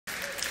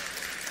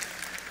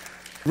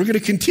We're going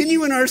to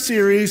continue in our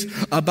series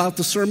about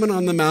the Sermon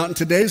on the Mount.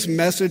 Today's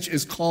message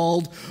is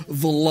called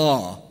The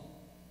Law.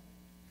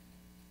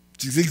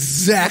 It's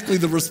exactly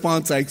the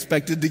response I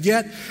expected to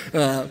get.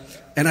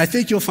 And I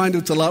think you'll find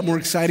it's a lot more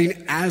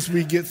exciting as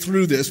we get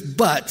through this.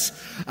 But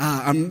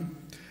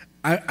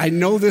I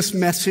know this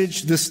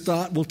message, this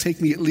thought will take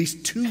me at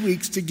least 2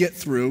 weeks to get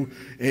through.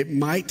 It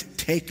might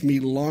take me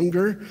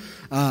longer.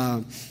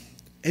 And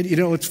you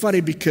know, it's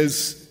funny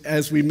because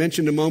as we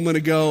mentioned a moment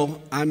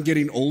ago, I'm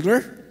getting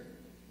older.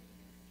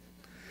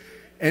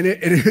 And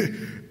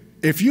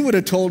if you would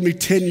have told me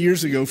 10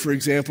 years ago, for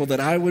example, that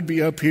I would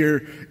be up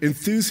here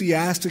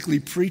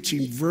enthusiastically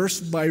preaching verse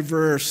by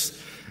verse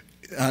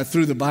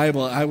through the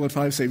Bible, I would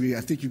probably say,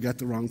 I think you got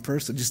the wrong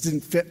person. It just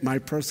didn't fit my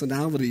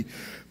personality.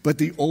 But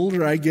the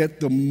older I get,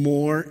 the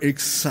more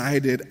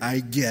excited I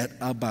get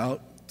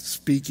about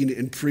speaking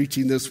and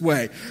preaching this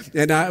way.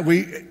 And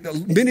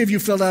many of you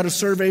filled out a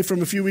survey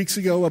from a few weeks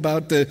ago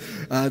about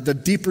the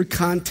deeper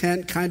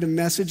content kind of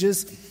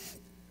messages.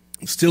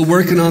 I'm still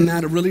working on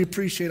that. I really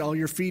appreciate all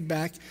your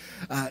feedback.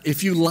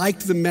 If you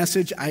liked the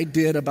message I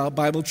did about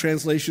Bible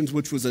translations,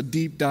 which was a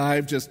deep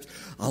dive, just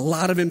a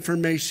lot of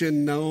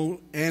information, no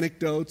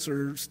anecdotes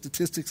or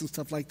statistics and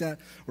stuff like that,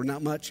 or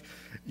not much,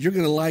 you're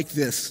going to like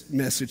this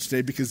message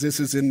today because this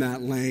is in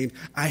that lane.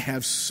 I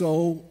have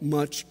so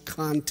much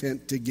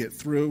content to get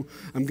through.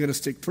 I'm going to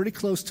stick pretty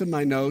close to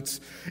my notes,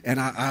 and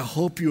I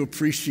hope you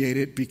appreciate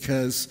it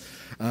because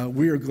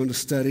we are going to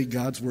study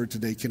God's Word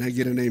today. Can I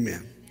get an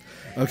amen?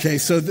 Okay,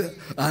 so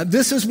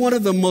this is one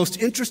of the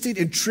most interesting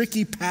and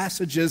tricky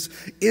passages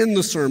in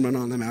the Sermon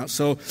on the Mount.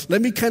 So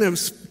let me kind of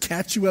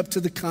catch you up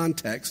to the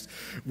context.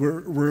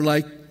 We're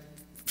like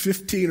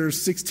 15 or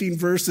 16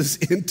 verses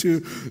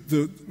into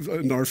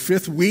in our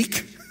fifth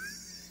week.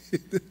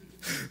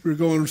 We're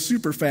going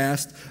super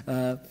fast.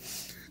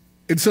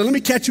 And so let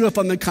me catch you up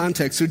on the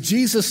context. So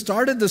Jesus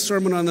started the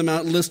Sermon on the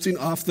Mount listing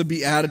off the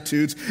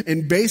Beatitudes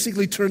and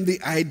basically turned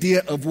the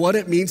idea of what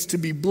it means to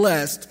be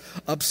blessed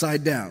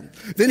upside down.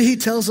 Then he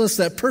tells us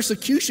that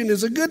persecution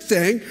is a good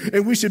thing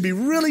and we should be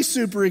really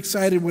super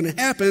excited when it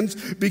happens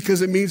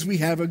because it means we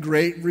have a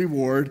great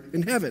reward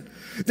in heaven.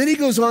 Then he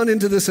goes on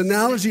into this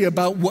analogy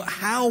about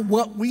how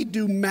what we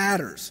do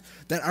matters,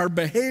 that our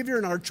behavior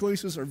and our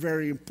choices are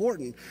very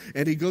important.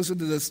 And he goes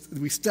into this,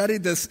 we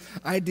studied this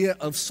idea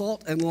of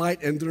salt and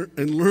light and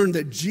learned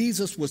that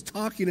Jesus was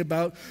talking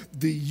about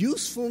the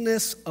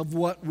usefulness of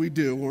what we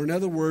do, or in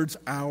other words,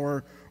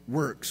 our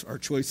works, our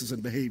choices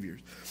and behaviors.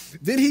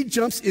 Then he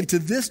jumps into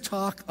this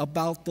talk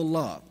about the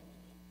law.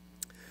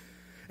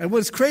 And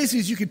what's crazy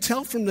is you can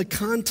tell from the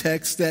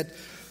context that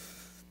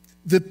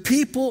the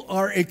people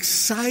are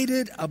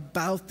excited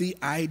about the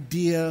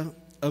idea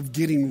of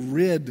getting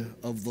rid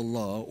of the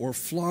law or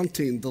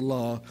flaunting the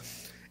law.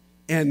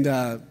 And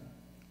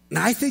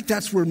I think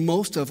that's where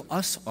most of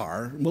us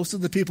are. Most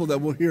of the people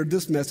that will hear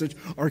this message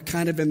are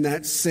kind of in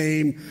that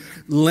same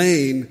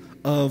lane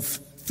of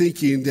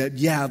thinking that,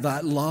 yeah,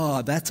 that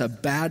law, that's a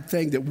bad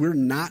thing that we're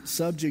not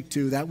subject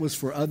to. That was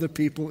for other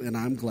people, and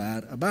I'm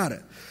glad about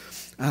it.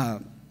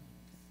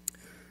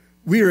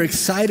 We are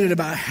excited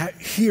about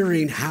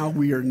hearing how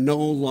we are no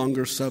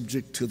longer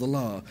subject to the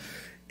law.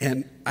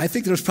 And I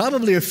think there's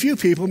probably a few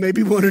people,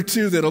 maybe one or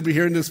two, that'll be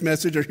hearing this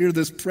message or hear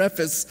this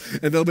preface,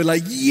 and they'll be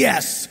like,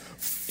 yes,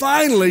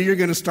 finally you're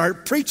going to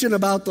start preaching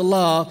about the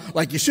law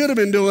like you should have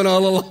been doing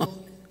all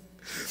along.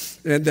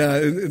 And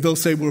they'll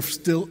say we're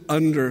still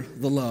under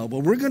the law.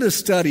 Well, we're going to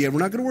study it. We're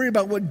not going to worry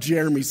about what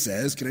Jeremy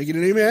says. Can I get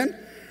an amen?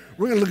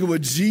 We're going to look at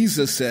what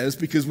Jesus says,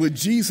 because what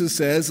Jesus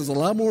says is a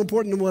lot more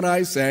important than what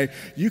I say.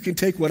 You can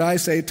take what I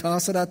say,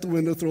 toss it out the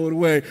window, throw it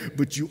away,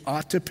 but you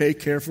ought to pay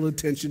careful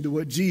attention to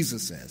what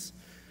Jesus says.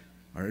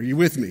 Are you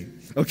with me?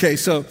 Okay,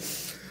 so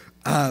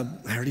I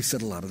already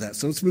said a lot of that,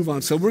 so let's move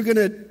on. So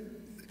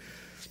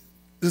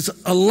there's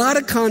a lot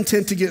of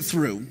content to get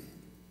through.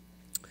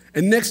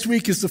 And next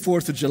week is the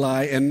 4th of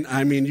July, and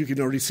I mean, you can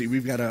already see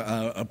we've got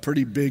a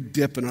pretty big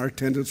dip in our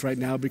attendance right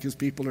now because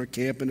people are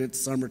camping. It's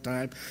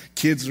summertime.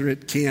 Kids are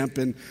at camp,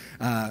 and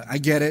I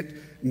get it.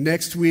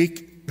 Next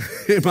week,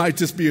 it might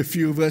just be a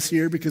few of us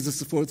here because it's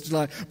the 4th of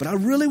July. But I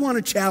really want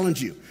to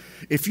challenge you.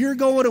 If you're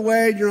going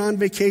away, you're on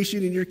vacation,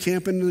 and you're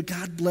camping,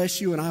 God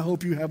bless you, and I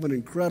hope you have an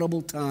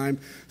incredible time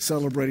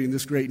celebrating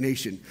this great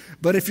nation.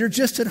 But if you're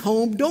just at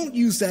home, don't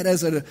use that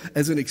as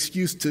an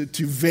excuse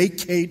to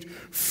vacate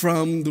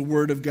from the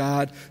Word of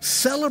God.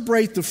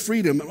 Celebrate the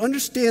freedom.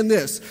 Understand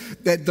this,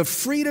 that the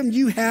freedom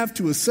you have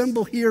to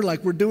assemble here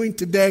like we're doing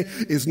today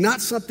is not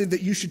something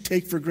that you should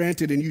take for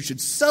granted, and you should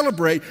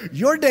celebrate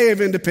your day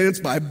of independence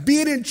by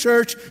being in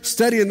church,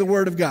 studying the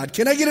Word of God.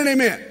 Can I get an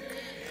amen?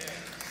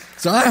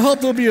 So I hope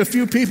there'll be a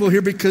few people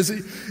here because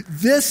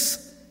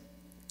this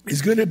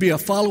is going to be a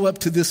follow-up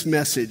to this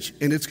message,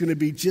 and it's going to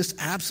be just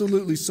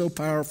absolutely so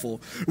powerful.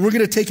 We're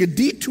going to take a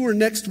detour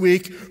next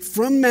week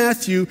from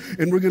Matthew,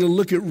 and we're going to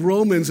look at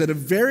Romans at a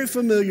very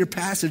familiar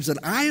passage that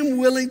I am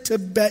willing to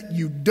bet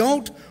you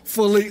don't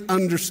fully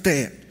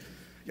understand.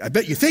 I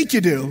bet you think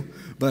you do,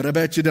 but I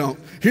bet you don't.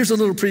 Here's a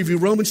little preview.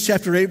 Romans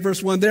chapter 8,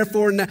 verse 1.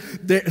 Therefore,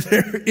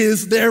 there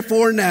is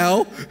therefore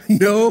now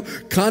no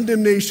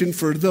condemnation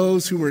for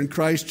those who are in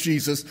Christ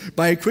Jesus.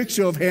 By a quick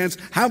show of hands,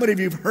 how many of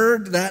you have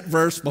heard that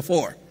verse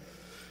before?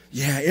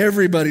 Yeah,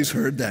 everybody's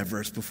heard that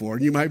verse before.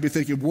 And you might be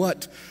thinking,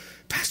 what?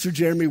 Pastor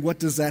Jeremy, what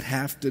does that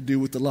have to do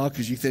with the law?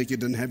 Because you think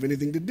it doesn't have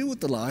anything to do with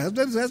the law. It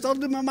has all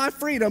to do with my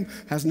freedom.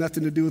 It has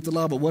nothing to do with the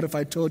law. But what if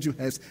I told you it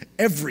has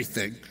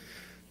everything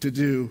to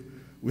do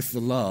with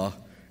the law?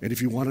 And if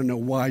you want to know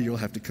why, you'll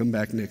have to come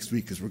back next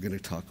week because we're going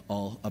to talk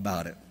all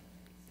about it.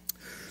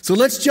 So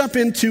let's jump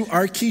into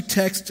our key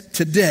text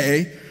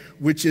today,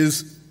 which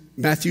is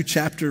Matthew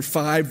chapter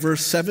 5,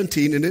 verse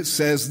 17, and it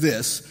says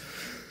this: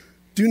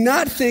 "Do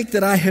not think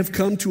that I have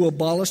come to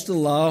abolish the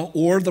law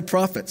or the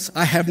prophets.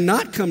 I have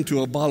not come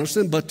to abolish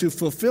them, but to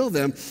fulfill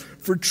them.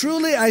 For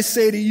truly I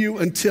say to you,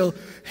 until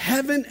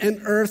heaven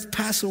and earth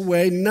pass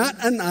away, not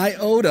an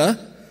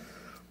iota,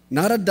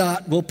 not a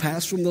dot will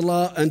pass from the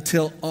law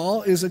until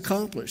all is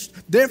accomplished.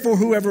 Therefore,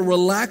 whoever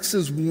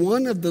relaxes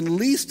one of the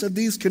least of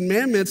these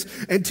commandments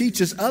and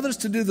teaches others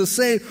to do the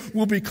same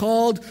will be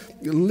called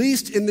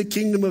least in the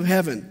kingdom of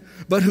heaven.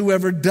 But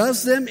whoever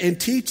does them and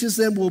teaches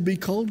them will be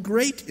called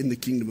great in the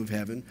kingdom of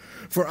heaven.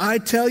 For I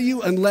tell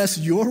you, unless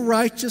your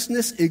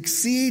righteousness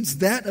exceeds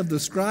that of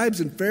the scribes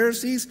and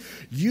Pharisees,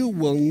 you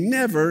will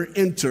never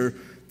enter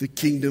the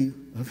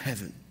kingdom of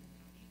heaven."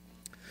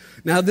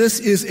 Now, this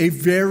is a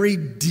very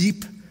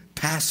deep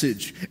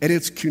passage, and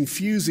it's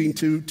confusing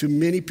to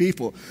many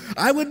people.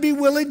 I would be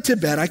willing to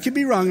bet, I could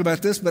be wrong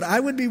about this, but I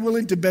would be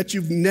willing to bet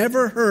you've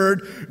never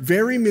heard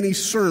very many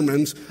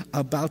sermons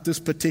about this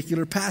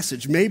particular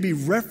passage, maybe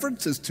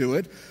references to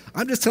it.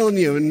 I'm just telling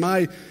you, in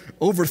my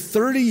over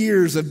 30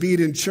 years of being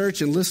in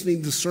church and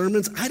listening to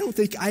sermons, I don't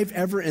think I've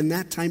ever in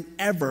that time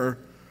ever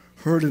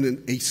heard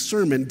a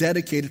sermon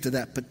dedicated to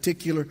that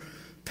particular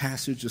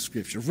passage of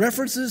Scripture.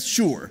 References,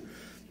 sure.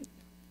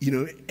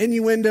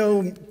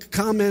 Innuendo,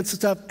 comments and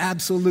stuff,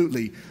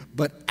 absolutely.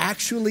 But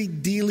actually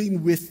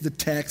dealing with the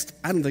text,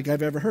 I don't think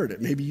I've ever heard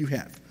it. Maybe you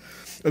have.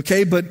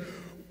 Okay,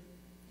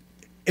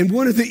 and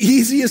one of the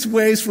easiest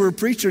ways for a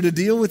preacher to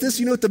deal with this,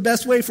 you know what the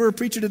best way for a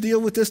preacher to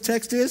deal with this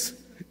text is?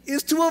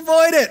 Is to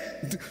avoid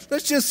it.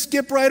 Let's just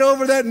skip right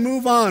over that and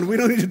move on. We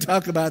don't need to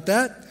talk about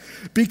that.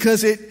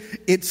 Because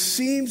it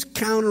seems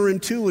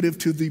counterintuitive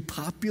to the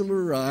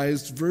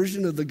popularized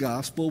version of the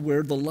gospel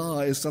where the law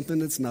is something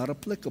that's not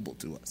applicable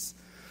to us.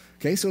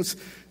 Okay, so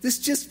this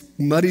just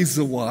muddies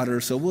the water,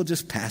 so we'll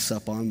just pass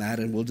up on that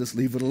and we'll just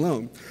leave it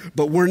alone.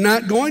 But we're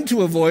not going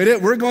to avoid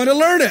it, we're going to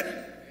learn it.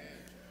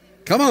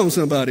 Come on,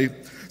 somebody.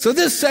 So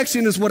this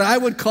section is what I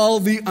would call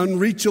the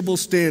unreachable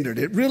standard.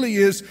 It really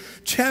is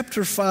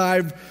chapter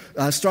 5,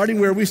 starting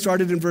where we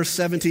started in verse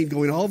 17,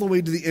 going all the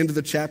way to the end of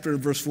the chapter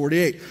in verse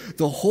 48.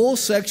 The whole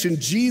section,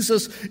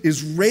 Jesus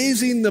is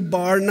raising the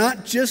bar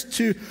not just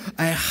to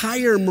a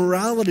higher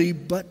morality,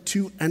 but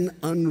to an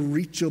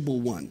unreachable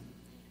one.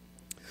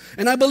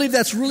 And I believe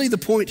that's really the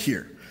point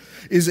here,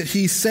 is that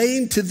he's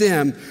saying to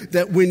them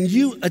that when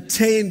you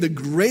attain the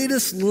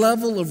greatest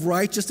level of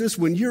righteousness,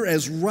 when you're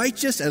as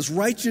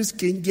righteous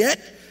can get,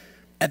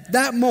 at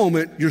that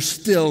moment, you're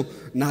still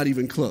not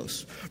even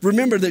close.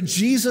 Remember that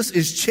Jesus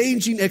is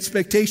changing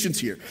expectations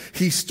here.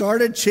 He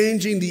started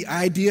changing the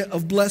idea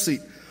of blessing.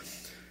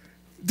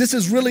 This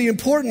is really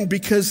important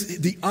because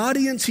the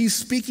audience he's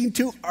speaking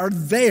to are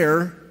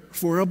there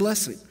for a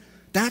blessing.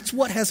 That's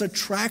what has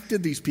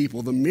attracted these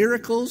people. The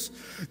miracles,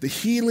 the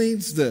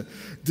healings, the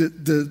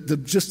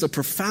just the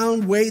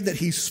profound way that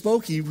he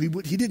spoke. He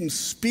didn't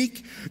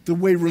speak the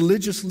way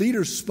religious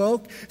leaders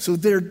spoke. So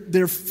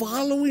they're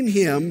following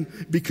him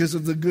because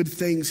of the good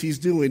things he's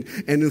doing.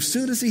 And as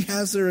soon as he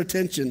has their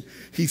attention,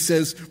 he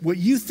says, what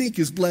you think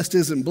is blessed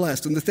isn't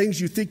blessed. And the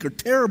things you think are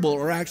terrible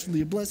are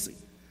actually a blessing.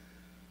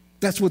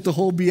 That's what the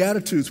whole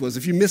Beatitudes was.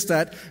 If you missed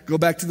that, go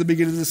back to the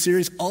beginning of the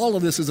series. All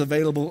of this is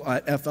available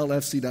at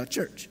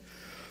flfc.church.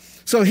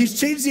 So he's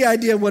changed the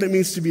idea of what it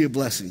means to be a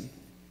blessing.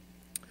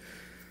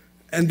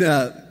 And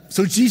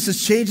so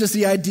Jesus changes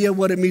the idea of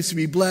what it means to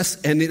be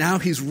blessed, and now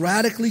he's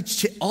radically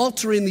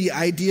altering the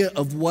idea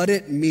of what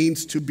it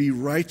means to be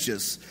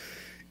righteous.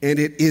 And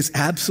it is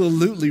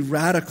absolutely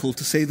radical,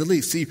 to say the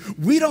least. See,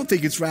 we don't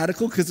think it's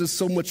radical because it's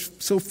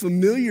so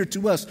familiar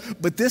to us.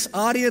 But this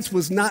audience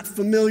was not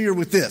familiar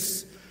with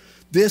this.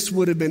 This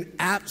would have been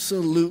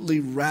absolutely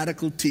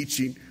radical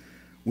teaching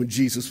when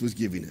Jesus was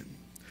giving it.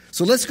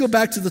 So let's go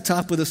back to the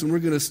top of this, and we're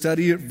going to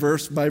study it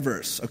verse by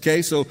verse.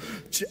 Okay, so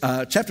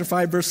chapter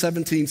 5, verse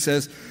 17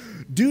 says,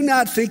 "Do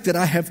not think that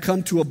I have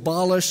come to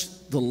abolish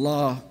the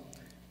law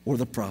or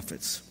the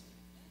prophets."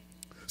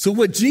 So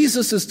what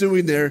Jesus is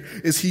doing there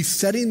is he's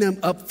setting them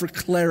up for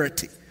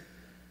clarity.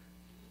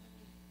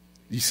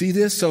 You see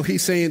this? So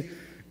he's saying,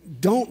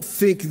 don't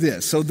think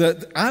this. So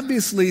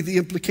obviously the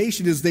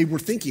implication is they were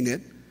thinking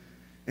it,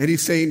 and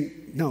he's saying,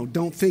 no,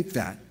 don't think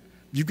that.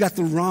 You've got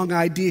the wrong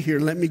idea here.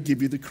 Let me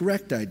give you the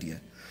correct idea.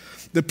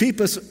 The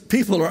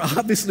people are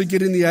obviously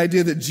getting the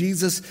idea that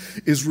Jesus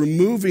is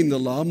removing the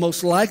law,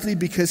 most likely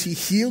because he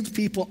healed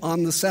people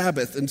on the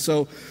Sabbath. And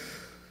so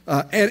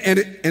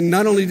And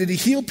not only did he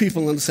heal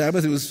people on the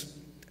Sabbath,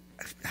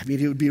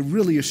 it would be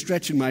really a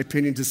stretch, in my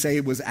opinion, to say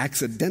it was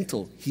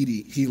accidental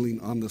healing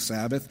on the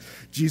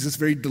Sabbath. Jesus,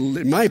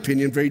 in my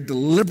opinion, very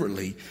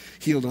deliberately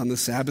healed on the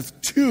Sabbath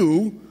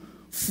to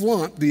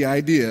flaunt the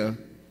idea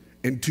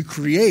and to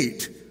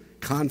create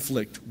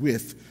conflict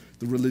with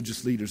the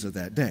religious leaders of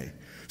that day.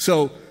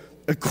 So,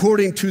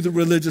 according to the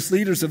religious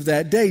leaders of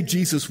that day,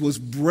 Jesus was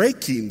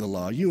breaking the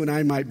law. You and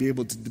I might be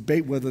able to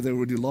debate whether the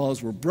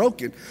laws were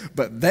broken,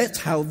 but that's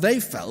how they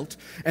felt,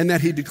 and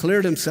that he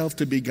declared himself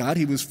to be God.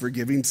 He was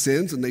forgiving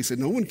sins, and they said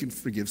no one can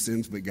forgive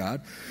sins but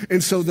God.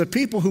 And so the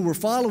people who were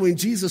following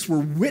Jesus were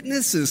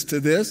witnesses to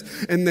this,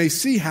 and they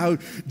see how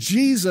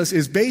Jesus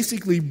is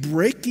basically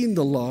breaking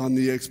the law and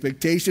the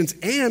expectations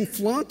and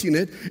flaunting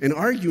it and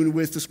arguing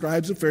with the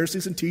scribes and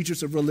Pharisees and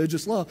teachers of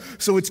religious law.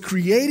 So it's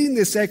creating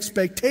this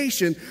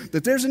expectation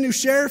that there's a new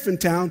sheriff in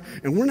town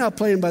and we're not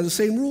playing by the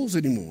same rules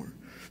anymore.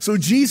 So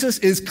Jesus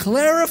is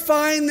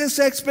clarifying this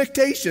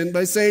expectation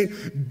by saying,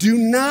 do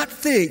not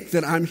think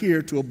that I'm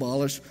here to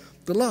abolish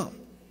the law.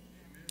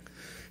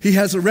 He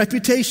has a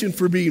reputation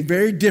for being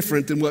very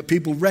different than what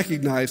people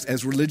recognized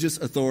as religious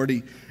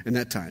authority in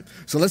that time.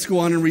 So let's go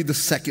on and read the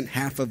second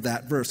half of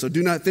that verse. So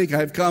do not think I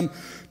have come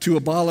to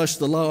abolish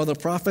the law of the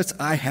prophets.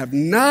 I have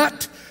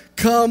not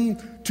come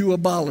to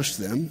abolish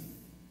them.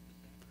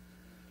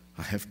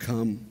 I have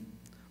come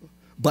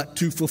but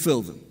to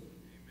fulfill them.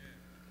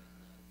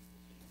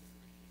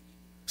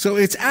 So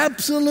it's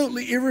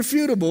absolutely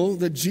irrefutable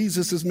that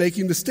Jesus is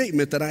making the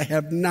statement that I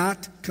have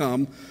not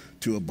come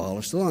to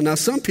abolish the law. Now,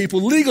 some people,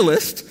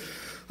 legalists,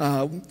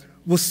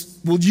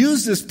 will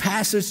use this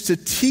passage to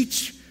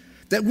teach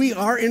that we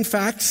are, in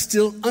fact,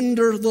 still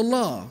under the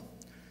law.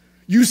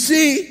 You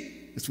see,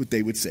 that's what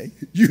they would say.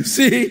 You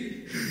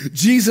see,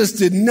 Jesus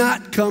did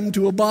not come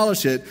to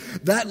abolish it.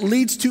 That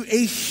leads to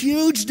a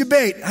huge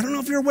debate. I don't know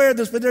if you're aware of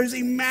this, but there's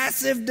a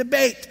massive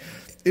debate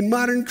in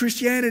modern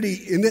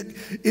Christianity. And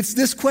it's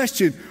this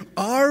question: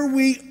 are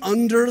we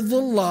under the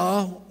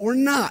law or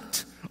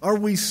not? Are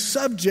we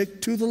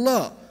subject to the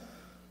law?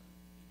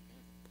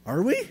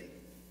 Are we?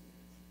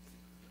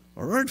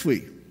 Or aren't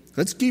we?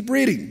 Let's keep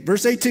reading.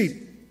 Verse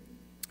 18.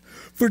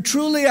 For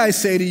truly I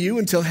say to you,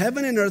 until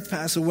heaven and earth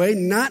pass away,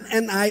 not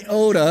an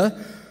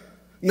iota,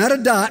 not a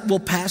dot will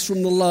pass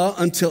from the law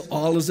until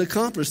all is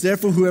accomplished.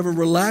 Therefore, whoever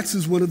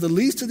relaxes one of the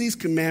least of these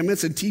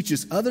commandments and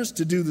teaches others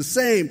to do the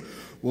same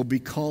will be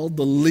called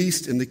the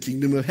least in the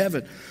kingdom of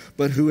heaven.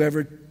 But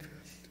whoever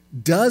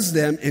does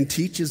them and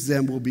teaches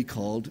them will be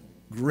called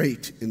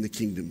great in the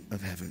kingdom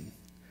of heaven.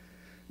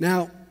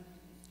 Now,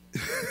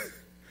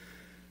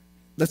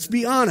 let's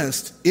be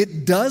honest.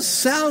 It does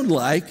sound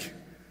like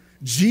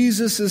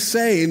Jesus is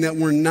saying that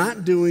we're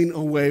not doing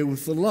away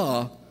with the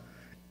law.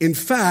 In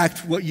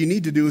fact, what you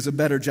need to do is a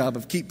better job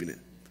of keeping it.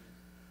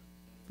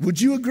 Would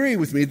you agree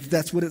with me that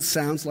that's what it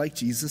sounds like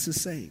Jesus is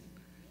saying?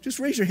 Just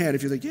raise your hand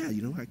if you're like, yeah,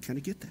 I kind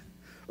of get that.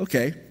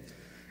 Okay,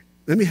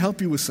 let me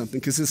help you with something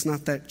because it's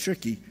not that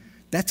tricky.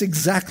 That's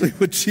exactly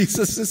what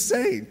Jesus is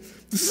saying.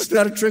 This is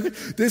not a trick.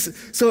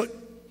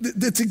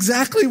 That's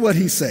exactly what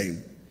he's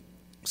saying.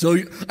 So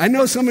I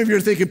know some of you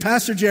are thinking,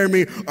 Pastor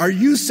Jeremy, are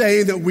you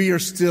saying that we are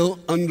still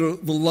under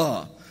the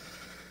law?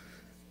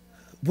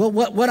 Well,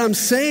 what I'm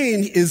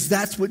saying is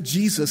that's what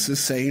Jesus is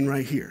saying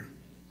right here.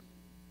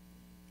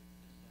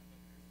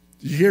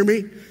 You hear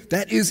me?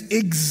 That is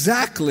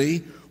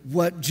exactly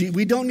what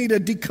we don't need a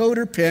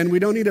decoder pen. We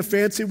don't need a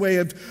fancy way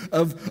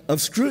of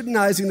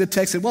scrutinizing the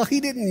text. Well, he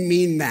didn't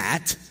mean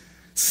that.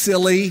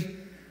 Silly.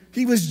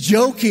 He was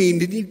joking.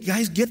 Did you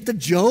guys get the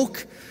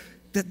joke?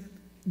 That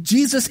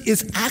Jesus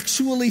is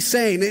actually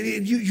saying,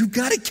 and you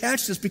got to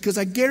catch this because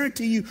I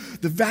guarantee you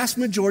the vast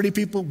majority of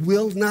people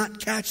will not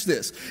catch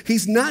this.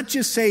 He's not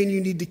just saying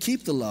you need to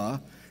keep the law.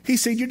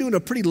 He's saying you're doing a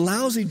pretty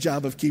lousy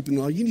job of keeping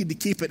the law. You need to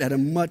keep it at a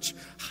much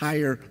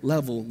higher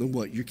level than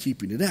what you're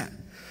keeping it at.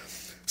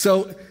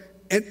 So,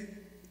 and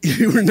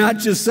we're not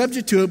just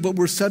subject to it, but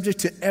we're subject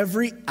to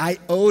every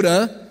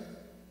iota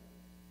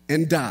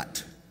and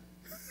dot.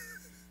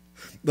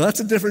 Lots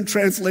of different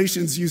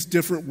translations use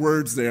different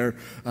words there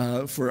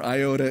for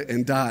iota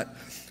and dot.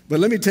 But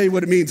let me tell you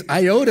what it means.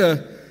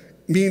 Iota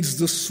means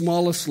the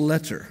smallest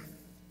letter.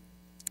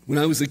 When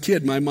I was a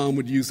kid, my mom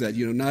would use that,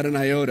 not an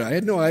iota. I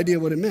had no idea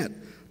what it meant.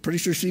 Pretty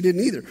sure she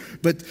didn't either.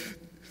 But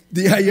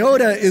the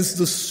iota is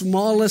the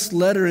smallest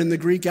letter in the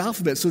Greek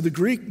alphabet. So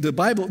the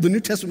Bible, the New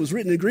Testament was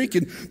written in Greek,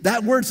 and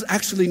that word's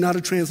actually not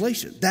a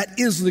translation. That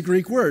is the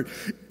Greek word.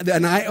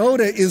 An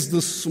iota is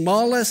the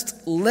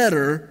smallest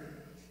letter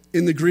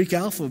in the Greek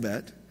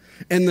alphabet.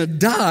 And the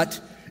dot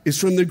is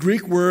from the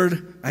Greek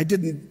word, I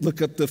didn't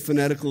look up the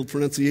phonetical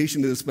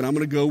pronunciation of this, but I'm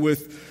going to go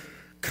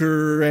with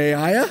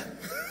kureia.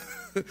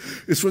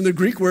 It's from the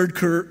Greek word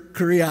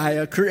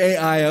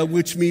kureia,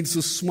 which means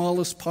the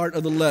smallest part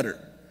of the letter.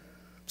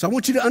 So I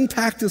want you to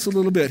unpack this a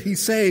little bit.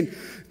 He's saying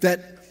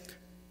that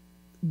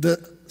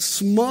the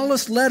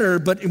smallest letter,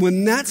 but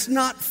when that's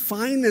not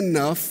fine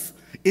enough,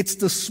 it's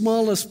the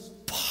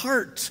smallest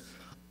part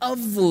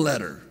of the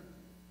letter.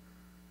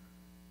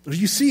 Are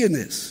you seeing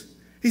this?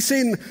 He's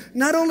saying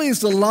not only is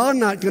the law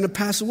not going to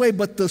pass away,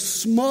 but the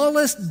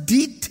smallest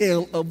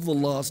detail of the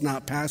law is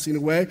not passing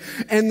away,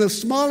 and the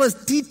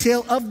smallest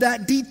detail of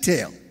that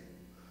detail.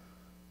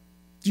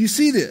 Do you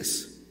see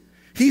this?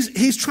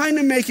 He's trying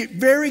to make it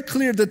very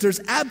clear that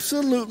there's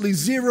absolutely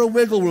zero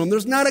wiggle room.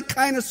 There's not a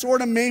kind of,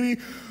 sort of, maybe,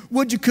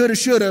 would you, coulda,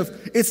 shoulda.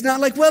 It's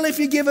not like, well, if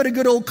you give it a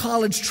good old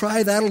college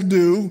try, that'll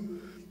do.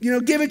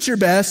 Give it your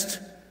best.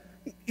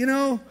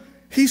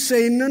 He's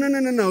saying,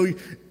 no.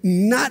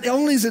 Not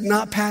only is it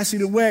not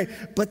passing away,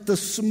 but the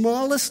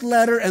smallest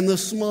letter and the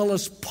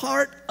smallest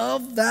part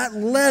of that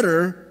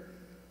letter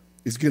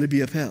is going to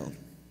be upheld.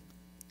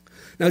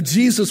 Now,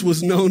 Jesus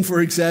was known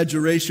for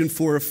exaggeration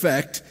for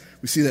effect.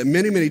 We see that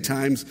many, many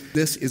times.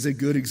 This is a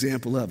good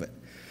example of it.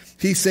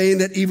 He's saying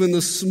that even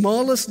the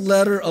smallest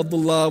letter of the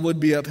law would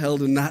be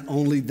upheld, and not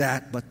only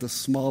that, but the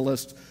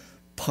smallest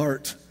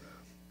part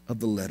of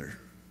the letter.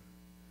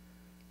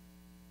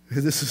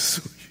 This is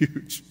so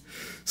huge.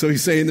 So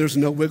he's saying there's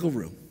no wiggle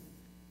room.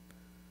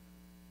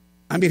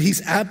 I mean,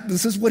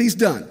 this is what he's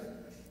done.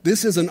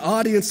 This is an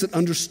audience that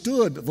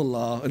understood the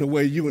law in a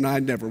way you and I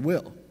never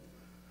will.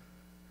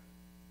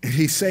 And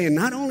he's saying,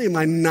 not only am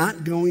I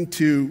not going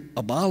to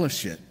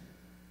abolish it,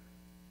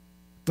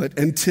 but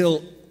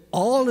until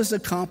all is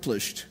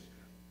accomplished,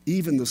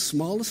 even the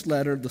smallest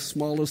letter, the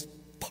smallest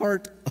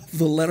part of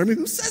the letter. I mean,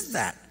 who says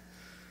that?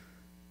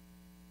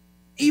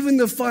 Even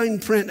the fine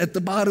print at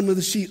the bottom of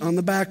the sheet on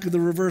the back of the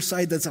reverse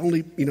side that's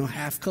only,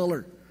 half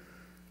color.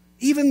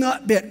 Even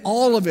that bit,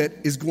 all of it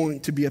is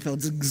going to be upheld.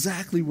 It's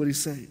exactly what he's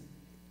saying.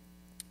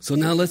 So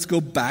now let's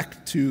go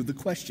back to the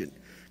question,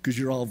 because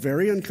you're all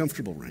very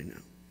uncomfortable right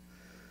now.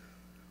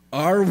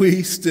 Are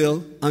we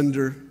still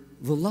under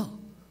the law?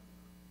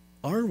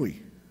 Are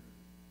we?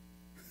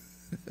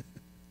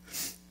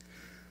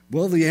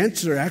 Well, the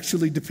answer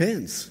actually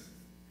depends.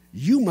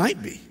 You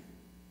might be.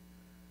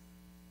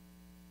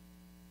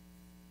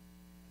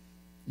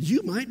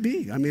 You might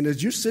be. I mean,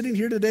 as you're sitting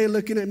here today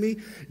looking at me,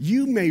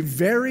 you may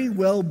very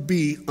well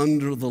be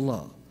under the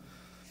law.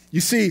 You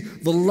see,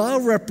 the law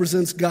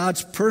represents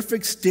God's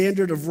perfect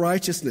standard of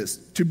righteousness.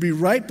 To be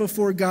right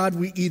before God,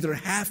 we either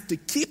have to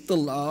keep the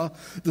law,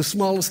 the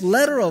smallest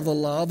letter of the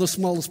law, the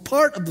smallest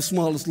part of the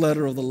smallest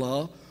letter of the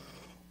law,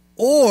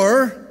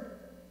 or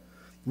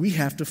we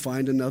have to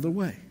find another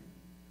way.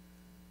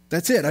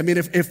 That's it. I mean,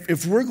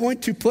 if we're going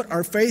to put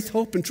our faith,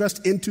 hope, and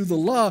trust into the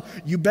law,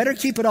 you better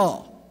keep it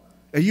all.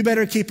 And you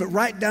better keep it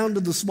right down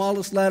to the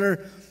smallest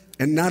letter,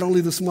 and not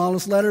only the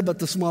smallest letter, but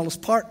the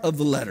smallest part of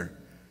the letter.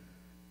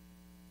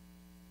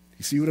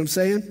 You see what I'm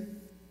saying?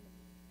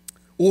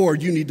 Or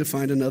you need to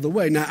find another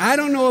way. Now, I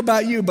don't know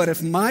about you, but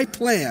if my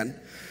plan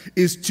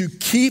is to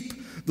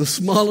keep the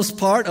smallest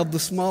part of the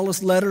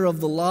smallest letter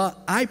of the law,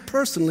 I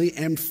personally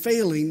am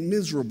failing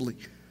miserably.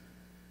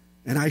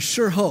 And I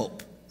sure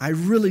hope, I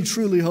really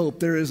truly hope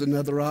there is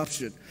another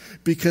option.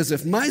 Because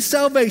if my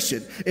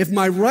salvation, if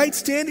my right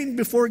standing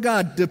before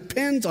God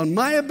depends on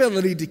my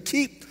ability to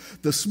keep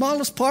the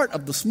smallest part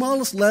of the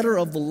smallest letter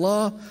of the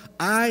law,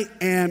 I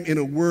am, in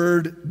a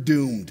word,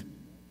 doomed.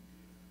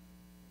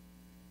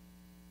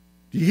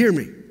 Do you hear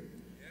me?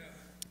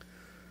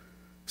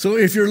 So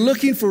if you're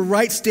looking for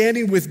right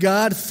standing with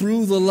God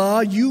through the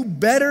law, you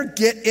better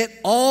get it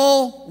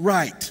all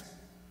right.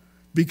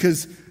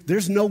 Because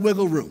there's no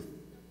wiggle room.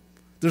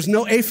 There's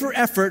no A for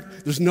effort.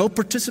 There's no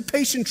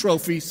participation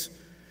trophies.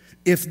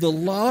 If the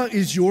law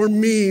is your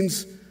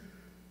means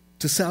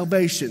to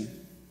salvation,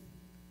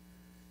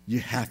 you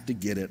have to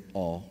get it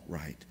all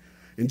right.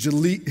 And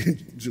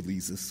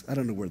Jesus, I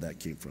don't know where that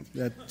came from.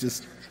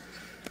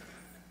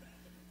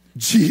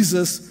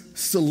 Jesus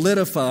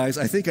solidifies,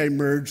 I think I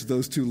merged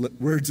those two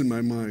words in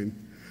my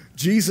mind.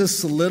 Jesus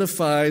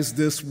solidifies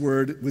this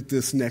word with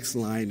this next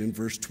line in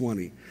verse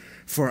 20.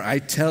 For I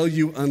tell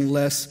you,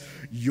 unless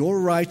your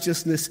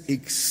righteousness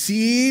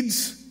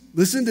exceeds,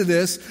 listen to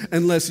this,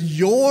 unless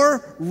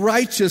your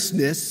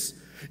righteousness,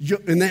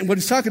 and then what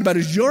he's talking about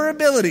is your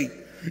ability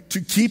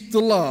to keep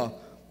the law,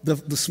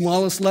 the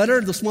smallest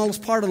letter, the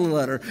smallest part of the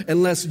letter,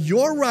 unless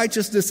your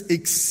righteousness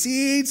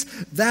exceeds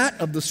that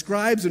of the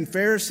scribes and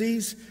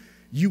Pharisees,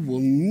 you will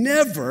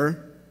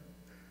never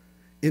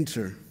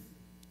enter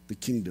the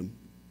kingdom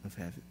of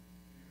heaven.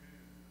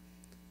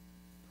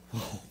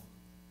 Whoa.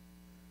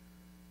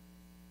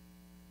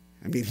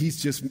 I mean,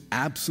 he's just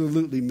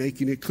absolutely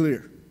making it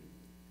clear.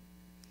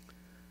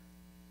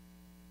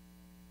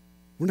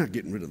 We're not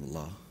getting rid of the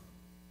law.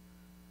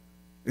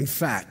 In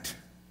fact,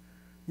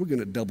 we're going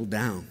to double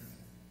down.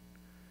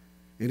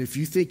 And if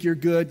you think you're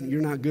good,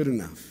 you're not good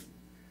enough.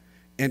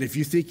 And if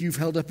you think you've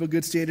held up a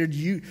good standard,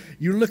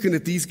 you're looking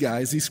at these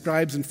guys, these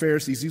scribes and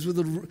Pharisees. These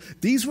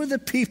were the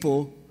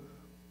people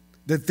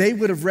that they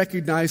would have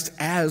recognized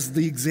as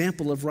the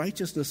example of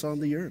righteousness on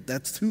the earth.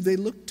 That's who they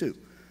looked to.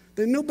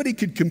 That nobody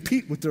could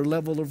compete with their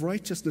level of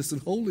righteousness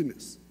and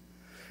holiness.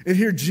 And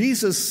here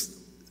Jesus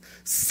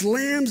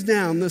slams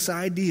down this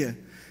idea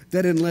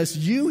that unless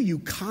you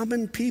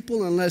common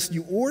people, unless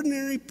you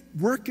ordinary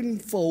working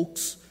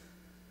folks,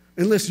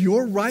 unless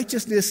your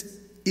righteousness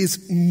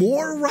is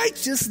more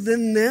righteous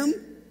than them,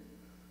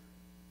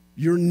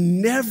 you're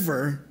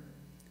never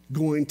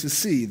going to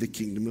see the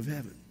kingdom of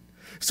heaven.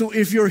 So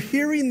if you're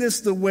hearing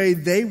this the way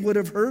they would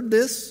have heard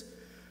this,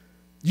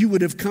 you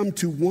would have come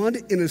to one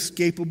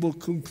inescapable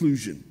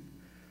conclusion: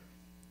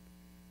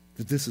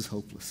 that this is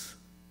hopeless.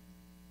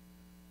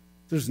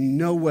 There's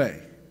no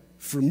way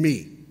for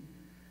me,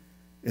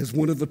 as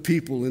one of the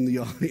people in the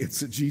audience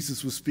that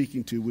Jesus was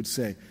speaking to, would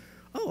say,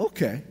 oh,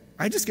 okay,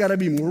 I just got to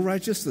be more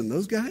righteous than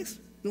those guys?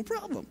 No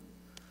problem.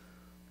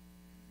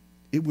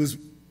 It was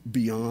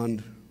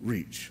beyond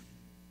reach.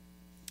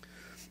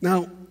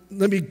 Now,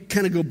 let me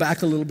kind of go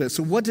back a little bit.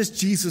 So what does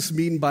Jesus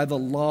mean by the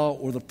law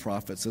or the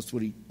prophets? That's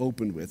what he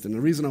opened with. And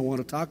the reason I want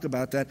to talk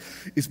about that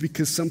is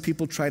because some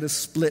people try to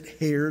split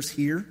hairs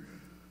here.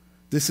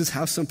 This is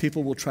how some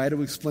people will try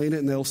to explain it,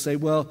 and they'll say,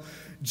 well,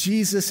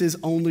 Jesus is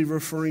only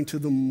referring to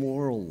the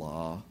moral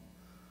law,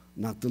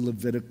 not the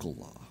Levitical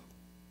law.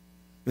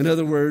 In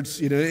other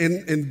words,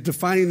 in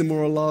defining the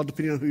moral law,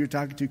 depending on who you're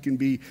talking to, can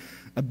be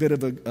a bit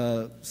of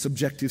a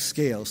subjective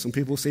scale. Some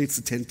people say it's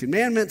the Ten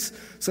Commandments.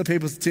 Some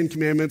people it's the Ten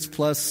Commandments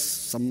plus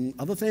some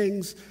other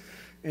things.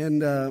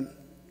 And,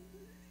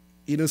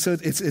 so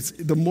it's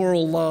the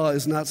moral law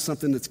is not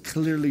something that's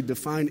clearly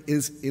defined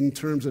is in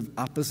terms of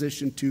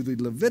opposition to the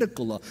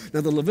Levitical law.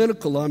 Now, the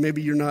Levitical law, I may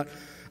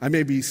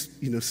be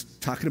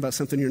talking about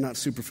something you're not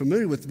super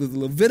familiar with. The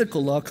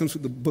Levitical law comes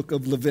from the book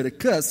of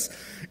Leviticus,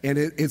 and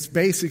it's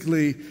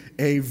basically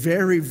a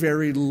very,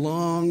 very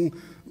long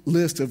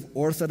list of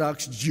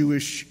Orthodox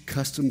Jewish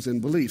customs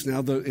and beliefs. Now,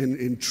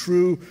 in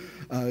true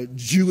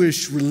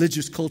Jewish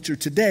religious culture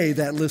today,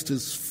 that list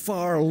is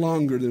far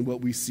longer than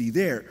what we see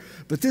there.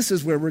 But this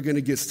is where we're going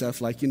to get stuff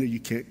like, you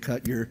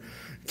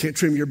can't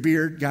trim your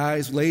beard,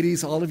 guys,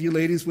 ladies, all of you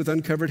ladies with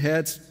uncovered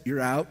heads, you're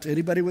out.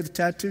 Anybody with a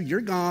tattoo,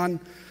 you're gone.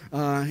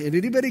 And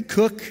anybody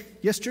cook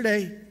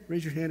yesterday?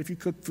 Raise your hand if you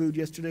cooked food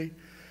yesterday.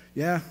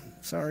 Yeah,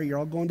 sorry, you're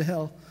all going to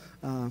hell.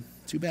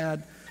 Too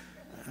bad.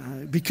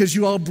 Because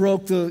you're all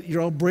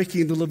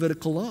breaking the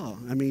Levitical law.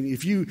 I mean,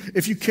 if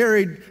you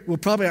carried,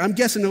 I'm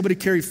guessing nobody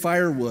carried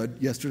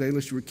firewood yesterday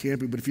unless you were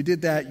camping. But if you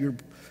did that, you're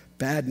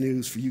bad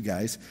news for you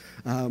guys.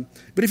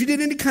 But if you did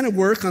any kind of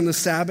work on the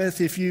Sabbath,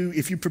 if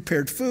you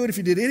prepared food, if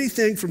you did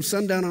anything from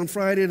sundown on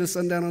Friday to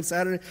sundown on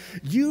Saturday,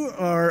 you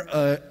are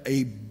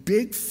a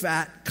big,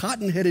 fat,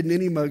 cotton-headed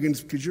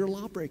ninny-muggins because you're a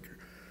lawbreaker.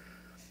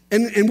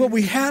 And what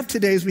we have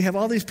today is we have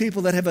all these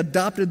people that have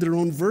adopted their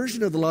own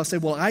version of the law, say,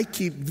 well, I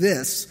keep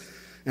this,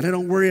 and I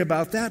don't worry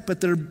about that.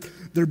 But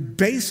their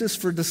basis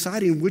for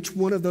deciding which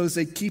one of those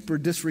they keep or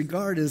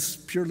disregard is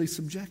purely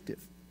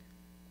subjective.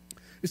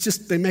 It's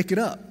just they make it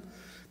up.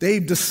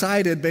 They've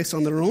decided based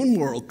on their own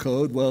moral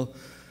code, well,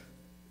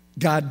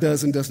 God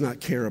does and does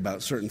not care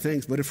about certain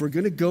things. But if we're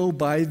going to go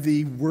by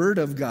the Word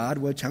of God,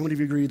 which how many of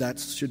you agree that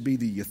should be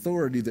the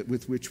authority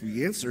with which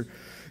we answer,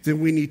 then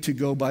we need to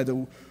go by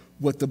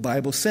what the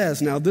Bible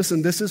says. Now, this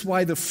is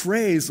why the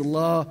phrase the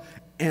law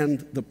and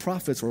the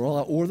prophets, or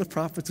law or the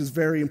prophets, is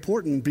very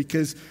important,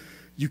 because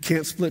you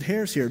can't split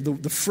hairs here.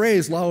 The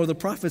phrase law or the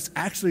prophets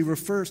actually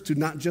refers to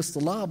not just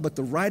the law, but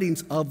the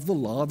writings of the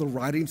law, the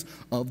writings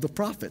of the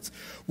prophets.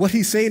 What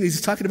he's saying is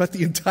he's talking about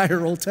the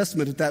entire Old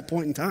Testament at that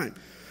point in time.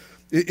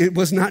 It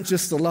was not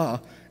just the law,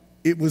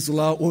 it was the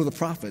law or the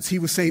prophets. He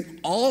was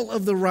saying all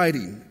of the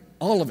writing,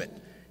 all of it,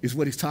 is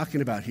what he's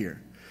talking about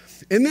here.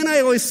 And then I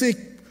always think,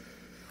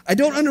 I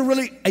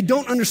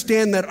don't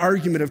understand that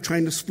argument of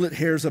trying to split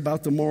hairs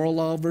about the moral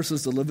law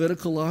versus the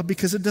Levitical law,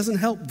 because it doesn't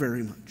help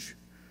very much.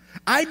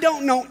 I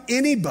don't know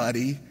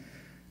anybody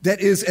that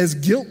is as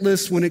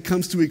guiltless when it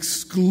comes to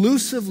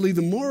exclusively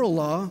the moral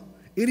law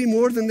any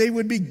more than they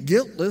would be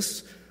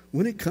guiltless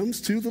when it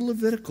comes to the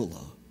Levitical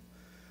law.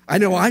 I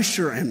know I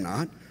sure am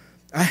not.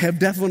 I have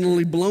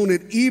definitely blown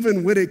it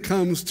even when it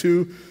comes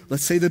to,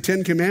 let's say, the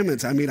Ten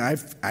Commandments. I mean,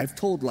 I've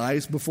told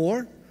lies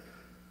before.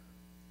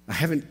 I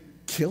haven't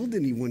killed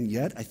anyone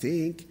yet, I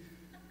think.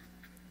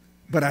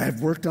 But I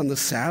have worked on the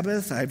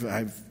Sabbath. I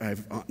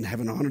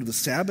haven't honored the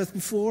Sabbath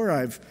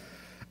before.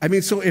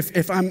 So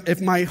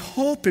if my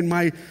hope and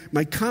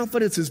my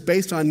confidence is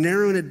based on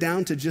narrowing it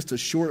down to just a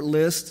short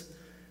list,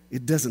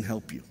 it doesn't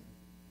help you.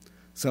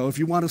 So if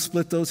you want to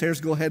split those hairs,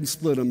 go ahead and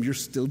split them. You're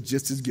still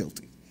just as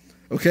guilty.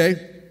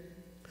 Okay?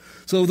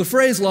 So the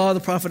phrase law of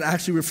the prophet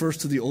actually refers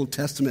to the Old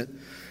Testament.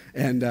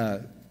 And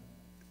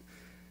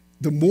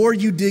the more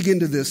you dig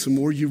into this, the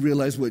more you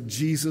realize what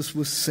Jesus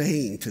was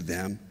saying to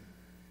them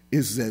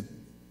is that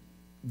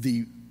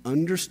the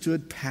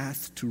understood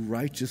path to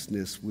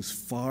righteousness was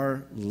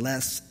far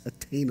less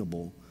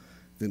attainable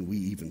than we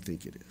even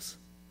think it is.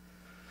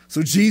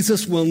 So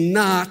Jesus will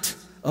not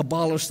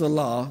abolish the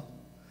law.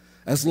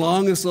 As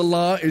long as the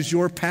law is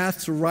your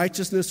path to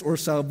righteousness or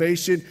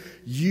salvation,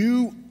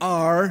 you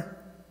are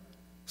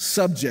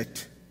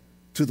subject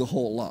to the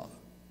whole law.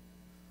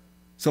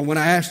 So when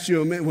I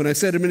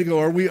said a minute ago,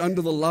 are we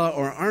under the law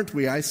or aren't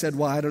we? I said,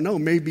 well, I don't know.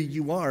 Maybe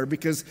you are,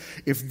 because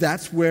if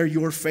that's where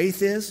your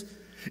faith is,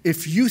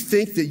 if you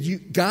think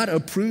that God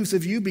approves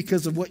of you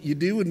because of what you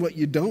do and what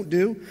you don't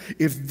do,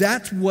 if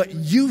that's what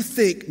you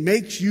think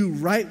makes you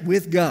right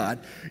with God,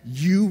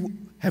 you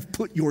have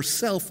put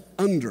yourself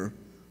under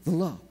the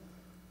law.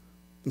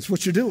 That's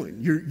what you're doing.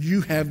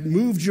 You have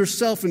moved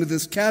yourself into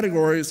this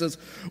category that says,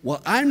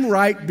 well, I'm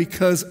right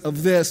because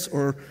of this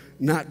or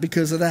not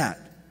because of that.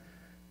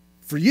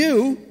 For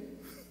you,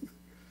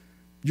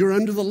 you're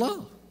under the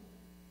law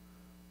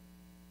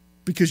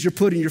because you're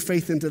putting your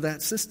faith into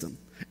that system.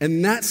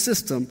 And that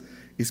system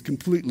is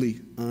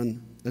completely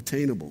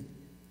unattainable.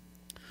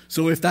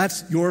 So if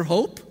that's your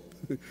hope,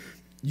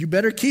 you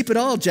better keep it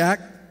all,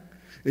 Jack.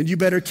 And you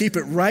better keep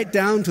it right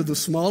down to the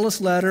smallest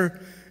letter.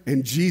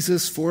 And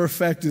Jesus, for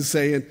effect, is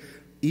saying,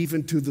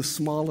 even to the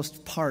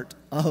smallest part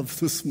of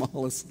the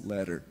smallest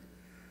letter.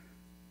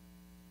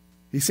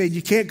 He said,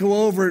 you can't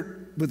go over it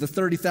with a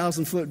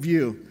 30,000-foot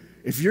view.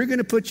 If you're going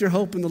to put your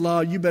hope in the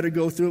law, you better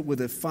go through it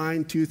with a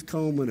fine-tooth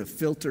comb and a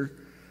filter,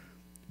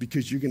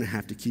 because you're going to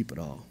have to keep it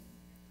all.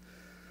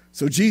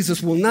 So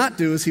Jesus will not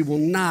do is he will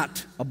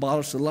not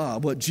abolish the law.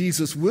 What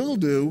Jesus will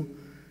do,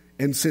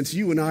 and since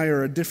you and I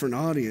are a different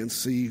audience,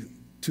 see,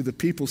 to the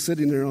people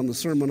sitting there on the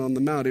Sermon on the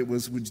Mount, it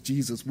was what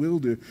Jesus will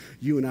do.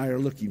 You and I are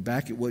looking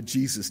back at what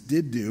Jesus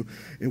did do,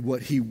 and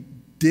what he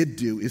did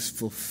do is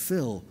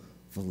fulfill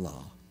the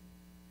law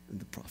and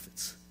the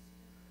prophets.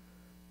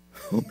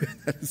 Oh man,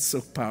 that is so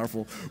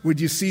powerful. When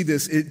you see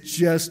this, it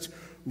just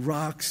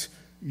rocks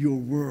your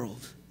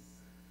world.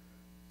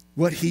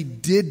 What he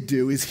did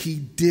do is he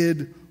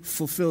did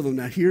fulfill them.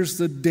 Now here's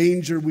the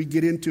danger we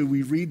get into.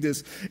 We read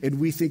this and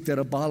we think that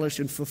abolish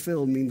and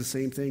fulfill mean the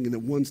same thing and that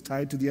one's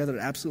tied to the other.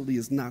 It absolutely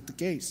is not the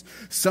case.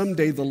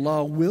 Someday the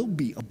law will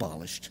be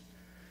abolished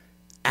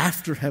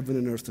after heaven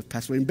and earth have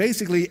passed away. And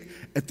basically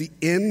at the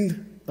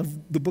end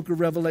of the book of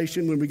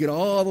Revelation, when we get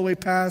all the way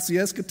past the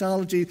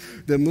eschatology,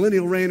 the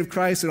millennial reign of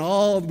Christ, and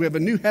we have a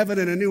new heaven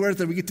and a new earth,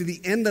 and we get to the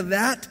end of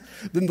that,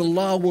 then the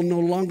law will no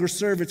longer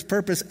serve its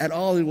purpose at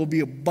all. It will be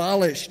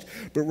abolished.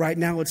 But right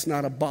now it's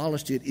not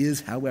abolished. It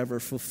is, however,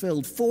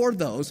 fulfilled for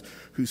those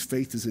whose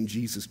faith is in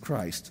Jesus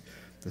Christ,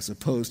 as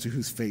opposed to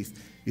whose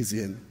faith is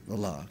in the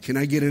law. Can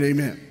I get an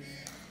amen?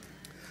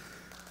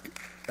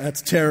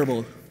 That's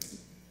terrible.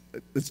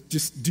 Let's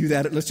just do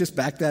that. Let's just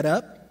back that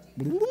up.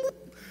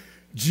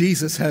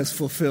 Jesus has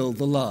fulfilled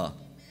the law.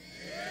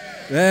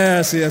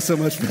 Yeah, see, that's so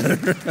much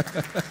better.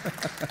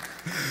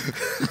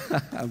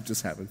 I'm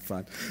just having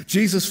fun.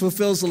 Jesus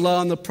fulfills the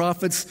law and the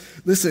prophets.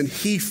 Listen,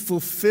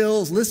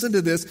 listen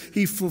to this,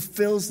 he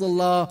fulfills the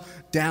law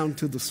down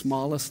to the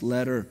smallest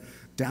letter,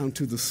 down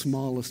to the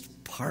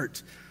smallest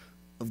part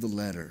of the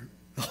letter.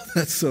 Oh,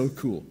 that's so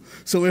cool.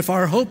 So if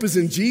our hope is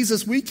in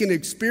Jesus, we can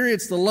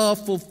experience the law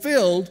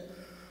fulfilled,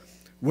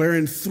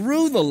 wherein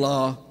through the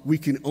law, we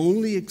can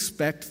only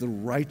expect the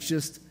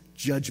righteous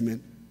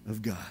judgment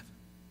of God.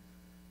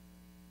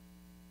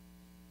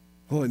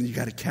 Oh, and you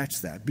got to catch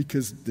that,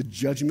 because the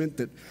judgment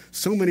that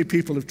so many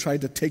people have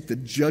tried to take the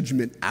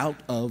judgment out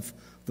of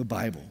the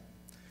Bible.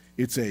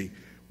 It's a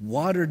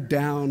watered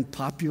down,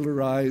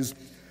 popularized,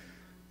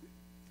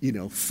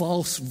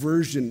 false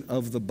version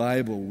of the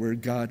Bible where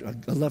a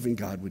loving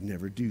God would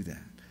never do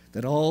that.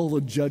 That all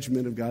the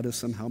judgment of God is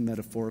somehow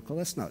metaphorical.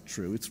 That's not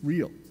true. It's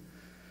real.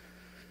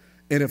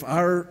 And if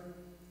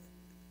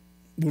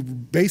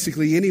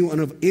basically any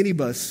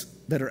of us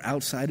that are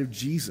outside of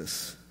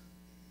Jesus,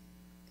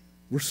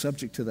 we're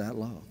subject to that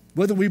law.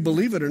 Whether we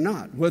believe it or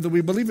not, whether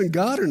we believe in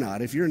God or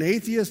not. If you're an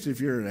atheist,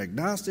 if you're an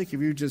agnostic, if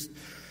you're just,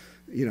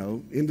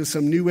 into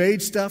some new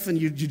age stuff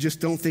and you just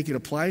don't think it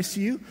applies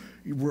to you,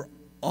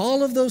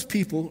 all of those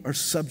people are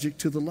subject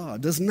to the law.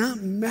 It does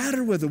not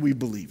matter whether we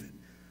believe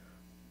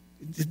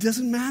it. It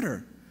doesn't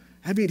matter.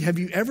 I mean, have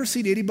you ever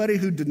seen anybody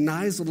who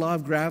denies the law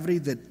of gravity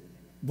that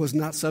was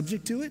not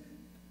subject to it?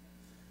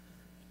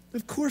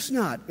 Of course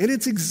not. And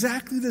it's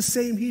exactly the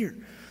same here.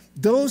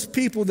 Those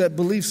people that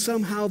believe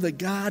somehow that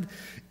God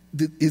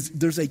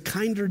there's a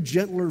kinder,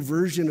 gentler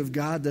version of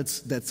God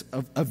that's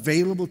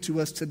available to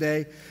us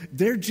today,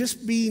 they're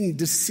just being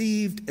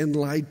deceived and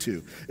lied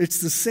to.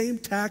 It's the same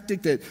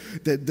tactic that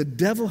the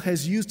devil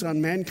has used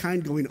on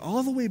mankind going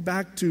all the way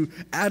back to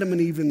Adam and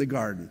Eve in the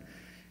garden.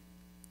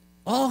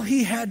 All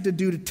he had to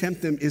do to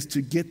tempt them is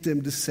to get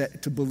them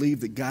to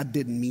believe that God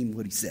didn't mean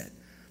what he said.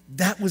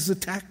 That was the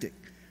tactic.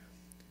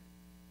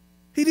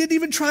 He didn't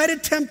even try to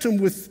tempt them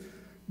with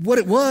what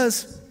it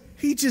was.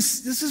 This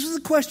is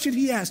the question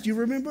he asked. You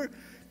remember?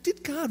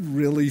 Did God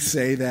really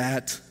say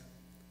that?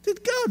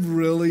 Did God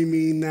really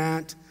mean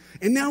that?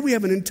 And now we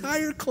have an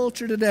entire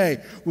culture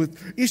today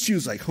with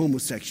issues like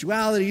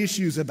homosexuality,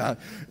 issues about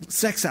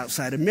sex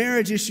outside of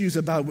marriage, issues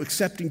about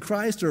accepting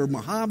Christ or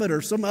Muhammad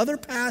or some other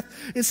path,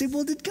 and say,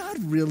 well, did God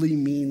really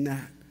mean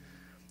that?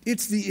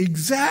 It's the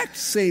exact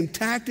same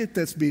tactic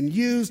that's been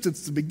used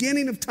since the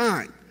beginning of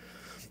time.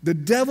 The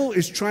devil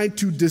is trying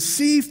to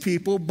deceive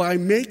people by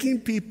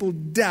making people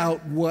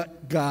doubt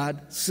what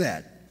God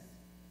said.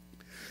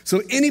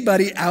 So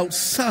anybody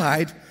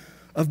outside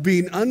of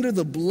being under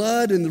the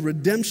blood and the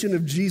redemption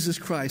of Jesus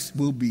Christ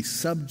will be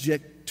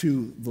subject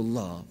to the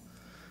law.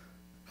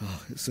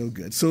 Oh, it's so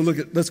good. So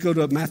let's go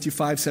to Matthew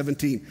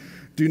 5:17.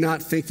 Do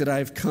not think that I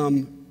have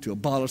come to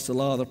abolish the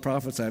law of the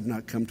prophets. I have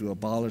not come to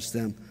abolish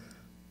them,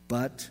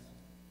 but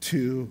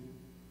to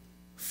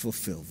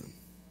fulfill them.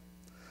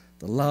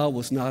 The law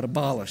was not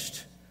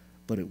abolished.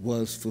 but it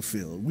was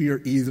fulfilled. We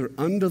are either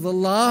under the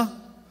law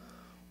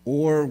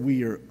or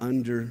we are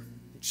under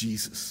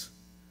Jesus.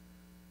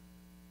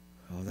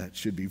 Oh, that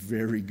should be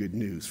very good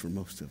news for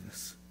most of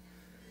us.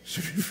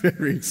 Should be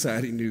very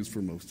exciting news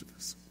for most of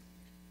us.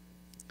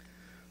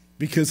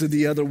 Because of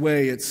the other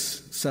way, it's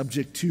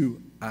subject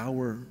to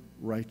our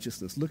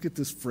righteousness. Look at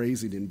this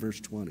phrasing in verse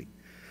 20.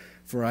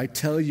 For I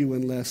tell you,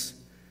 unless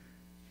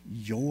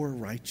your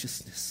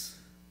righteousness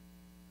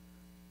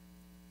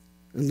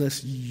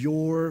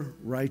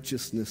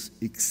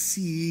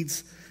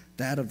exceeds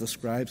that of the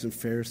scribes and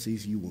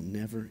Pharisees, you will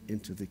never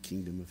enter the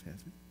kingdom of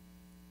heaven.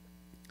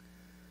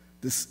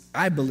 This,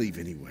 I believe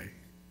anyway,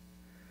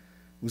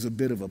 was a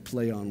bit of a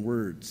play on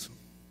words.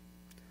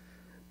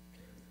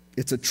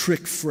 It's a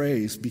trick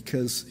phrase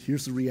because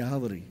here's the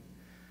reality.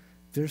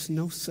 There's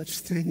no such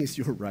thing as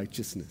your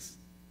righteousness.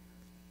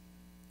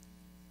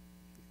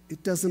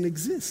 It doesn't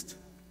exist.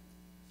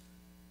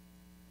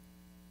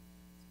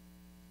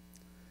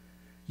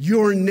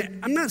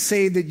 I'm not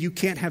saying that you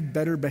can't have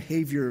better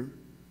behavior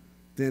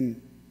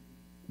than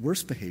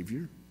worse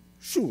behavior.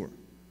 Sure,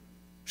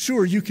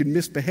 you can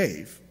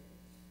misbehave,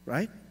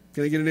 right?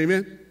 Can I get an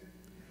amen?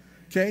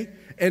 Okay?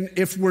 And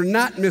if we're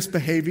not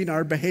misbehaving,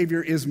 our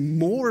behavior is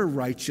more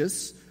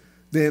righteous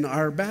than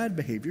our bad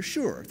behavior.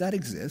 Sure, that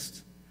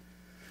exists.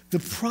 The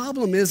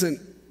problem isn't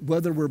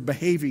whether we're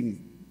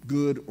behaving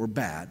good or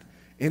bad.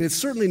 And it's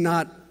certainly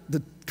not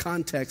the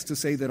context to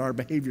say that our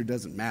behavior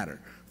doesn't matter.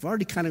 We've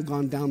already kind of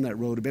gone down that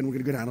road a bit, and we're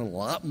going to go down a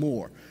lot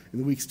more in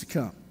the weeks to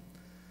come.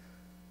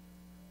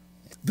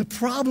 The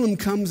problem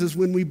comes is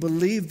when we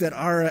believe that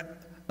our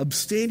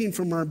abstaining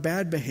from our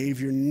bad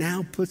behavior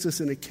now puts us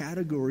in a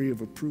category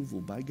of approval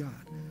by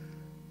God.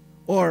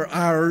 Or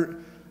our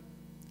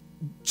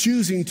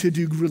choosing to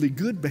do really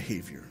good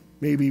behavior.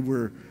 Maybe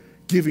we're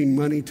giving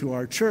money to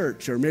our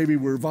church, or maybe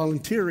we're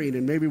volunteering,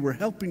 and maybe we're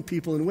helping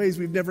people in ways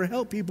we've never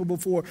helped people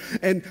before.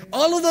 And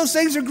all of those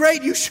things are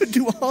great. You should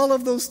do all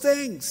of those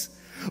things.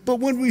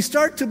 But when we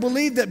start to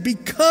believe that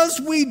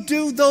because we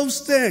do those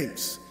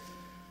things,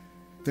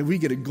 that we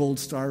get a gold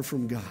star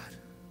from God,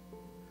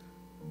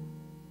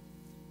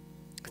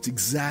 that's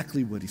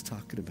exactly what he's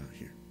talking about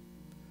here.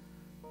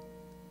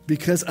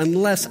 Because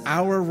unless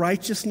our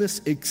righteousness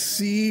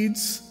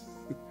exceeds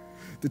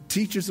the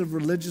teachers of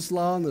religious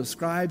law and the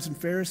scribes and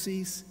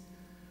Pharisees,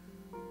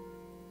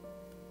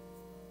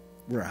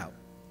 we're out.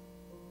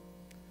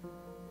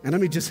 And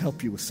let me just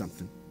help you with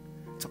something.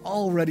 It's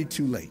already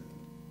too late.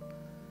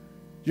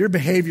 Your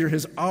behavior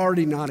has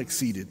already not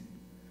exceeded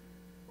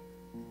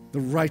the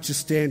righteous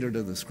standard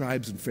of the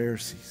scribes and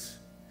Pharisees.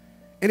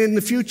 And in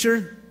the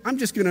future, I'm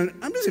just gonna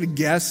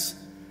guess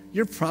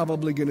you're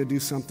probably gonna do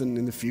something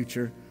in the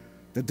future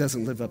that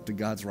doesn't live up to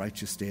God's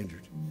righteous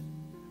standard.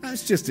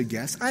 That's just a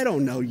guess. I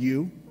don't know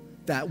you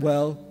that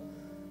well,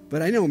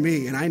 but I know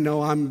me, and I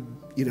know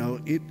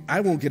I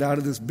won't get out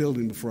of this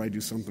building before I do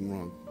something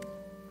wrong.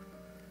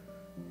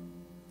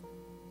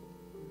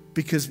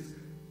 Because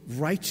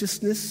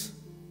righteousness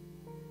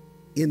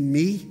in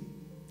me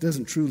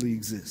doesn't truly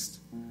exist.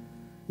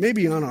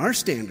 Maybe on our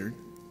standard,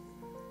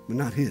 but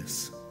not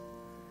his.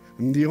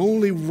 And the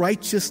only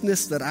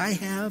righteousness that I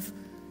have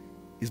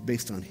is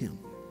based on him.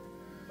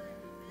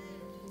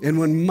 And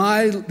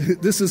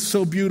this is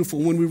so beautiful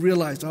when we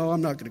realize,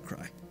 I'm not going to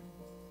cry.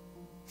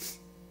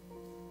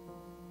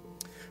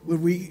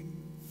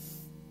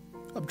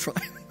 I'm trying.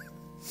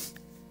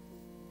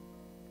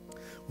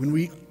 When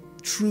we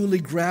truly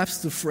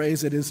grasp the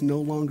phrase, it is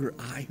no longer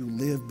I who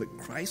live, but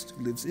Christ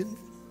who lives in me.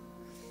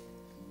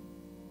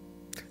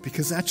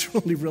 Because that's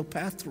your only real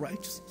path to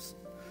righteousness.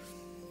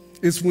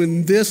 It's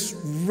when this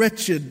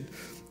wretched,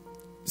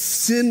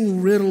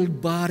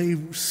 sin-riddled body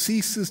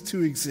ceases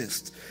to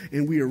exist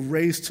and we are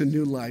raised to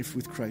new life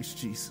with Christ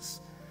Jesus.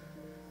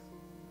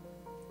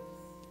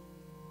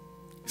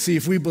 See,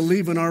 if we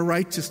believe in our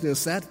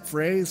righteousness, that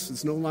phrase,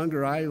 it's no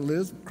longer I who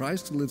live, but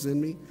Christ who lives in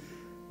me,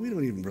 we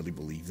don't even really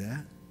believe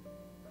that.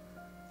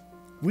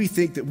 We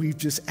think that we've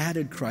just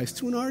added Christ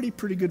to an already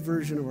pretty good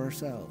version of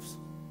ourselves.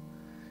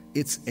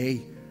 It's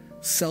a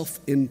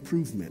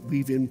self-improvement.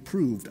 We've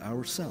improved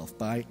ourselves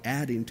by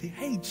adding to,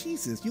 hey,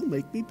 Jesus, you'll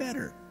make me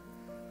better.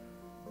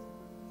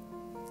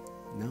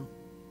 No.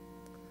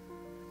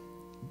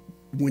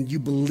 When you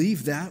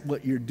believe that,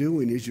 what you're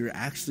doing is you're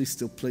actually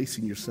still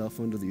placing yourself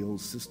under the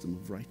old system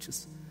of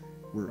righteous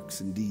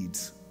works and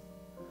deeds.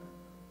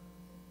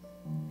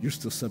 You're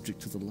still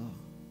subject to the law.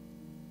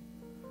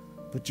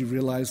 But you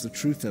realize the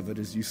truth of it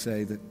is you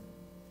say that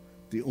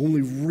the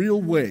only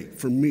real way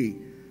for me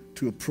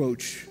to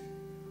approach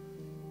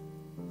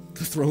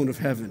the throne of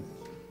heaven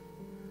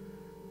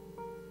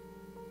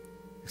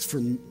is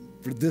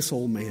for this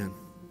old man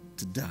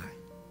to die,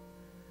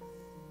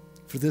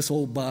 for this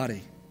old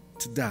body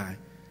to die,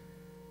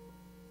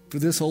 for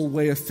this old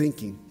way of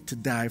thinking to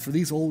die, for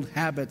these old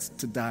habits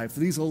to die,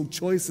 for these old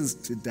choices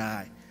to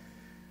die.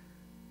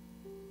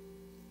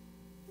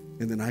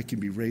 And then I can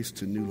be raised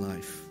to new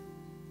life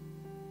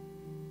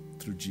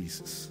through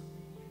Jesus.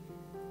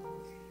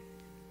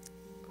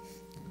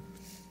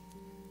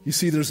 You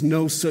see, there's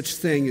no such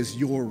thing as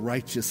your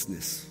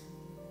righteousness.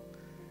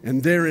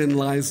 And therein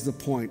lies the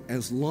point.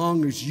 As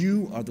long as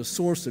you are the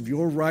source of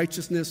your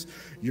righteousness,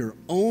 your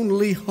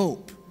only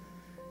hope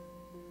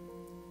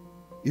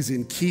is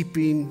in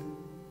keeping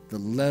the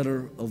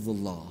letter of the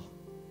law,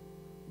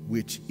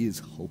 which is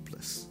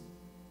hopeless.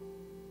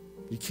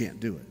 You can't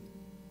do it.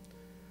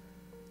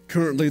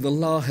 Currently, the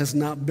law has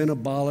not been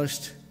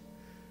abolished,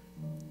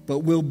 but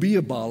will be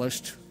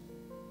abolished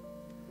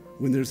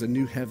when there's a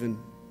new heaven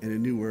and a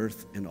new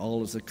earth and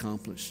all is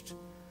accomplished.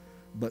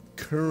 But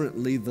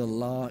currently, the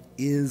law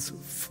is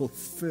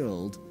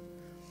fulfilled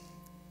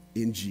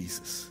in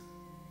Jesus.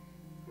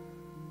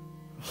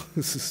 Oh,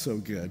 this is so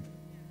good.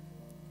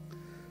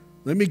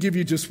 Let me give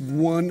you just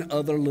one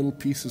other little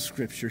piece of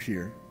scripture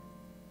here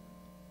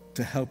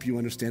to help you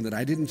understand that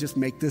I didn't just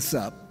make this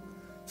up.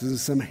 This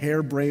is some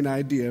harebrained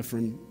idea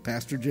from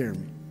Pastor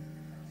Jeremy.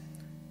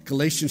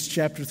 Galatians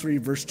chapter 3,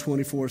 verse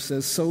 24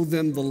 says, "So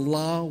then the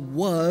law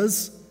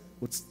was,"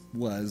 what's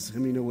was? How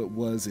many know what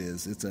was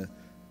is? It's a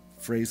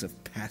phrase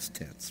of past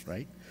tense,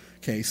 right?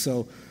 Okay,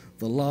 so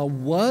the law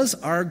was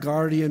our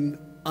guardian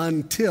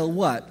until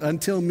what?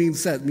 Until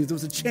means that. It means there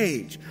was a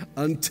change.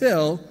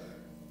 Until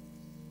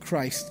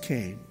Christ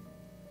came.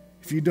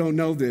 If you don't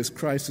know this,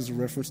 Christ is a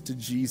reference to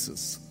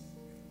Jesus.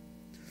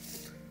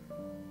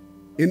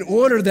 In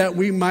order that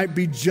we might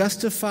be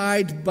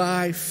justified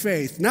by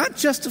faith. Not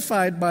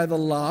justified by the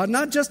law,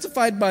 not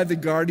justified by the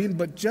guardian,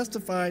 but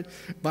justified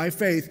by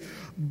faith.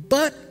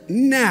 But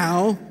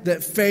now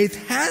that faith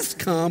has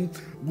come,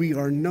 we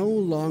are no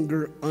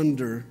longer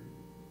under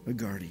a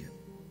guardian.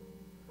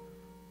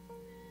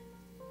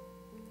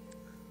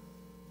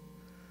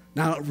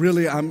 Now,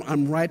 really,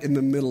 I'm right in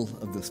the middle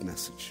of this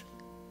message.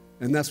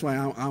 And that's why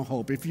I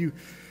hope.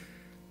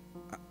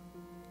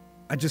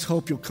 I just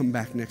hope you'll come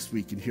back next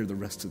week and hear the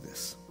rest of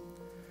this.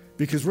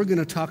 Because we're going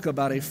to talk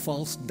about a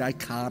false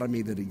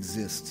dichotomy that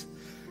exists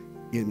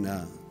in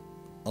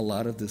a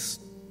lot of this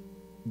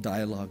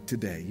dialogue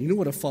today. You know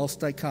what a false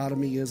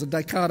dichotomy is? A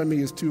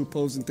dichotomy is two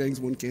opposing things,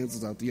 one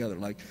cancels out the other.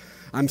 Like,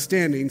 I'm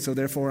standing, so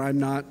therefore I'm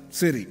not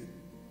sitting,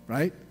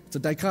 right? It's a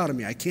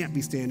dichotomy. I can't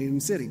be standing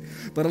and sitting.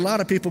 But a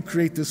lot of people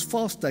create this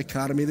false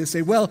dichotomy. They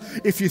say, well,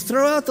 if you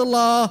throw out the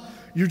law,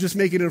 you're just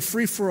making it a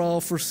free-for-all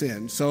for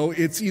sin. So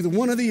it's either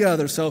one or the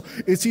other. So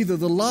it's either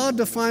the law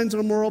defines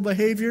our moral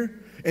behavior,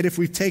 and if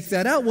we take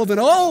that out, well then,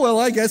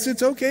 I guess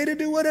it's okay to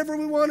do whatever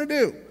we want to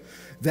do.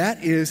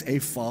 That is a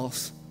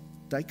false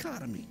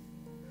dichotomy.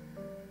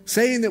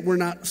 Saying that we're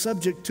not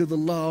subject to the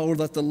law or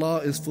that the law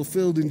is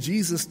fulfilled in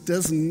Jesus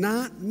does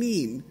not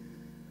mean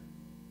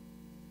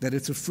that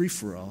it's a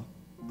free-for-all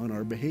on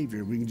our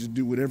behavior. We can just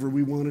do whatever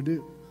we want to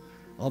do.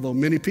 Although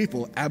many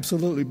people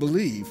absolutely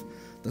believe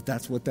that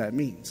that's what that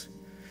means.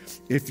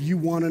 If you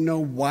want to know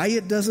why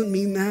it doesn't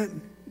mean that,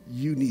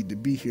 you need to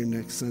be here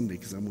next Sunday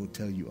because I'm going to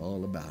tell you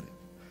all about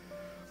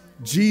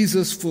it.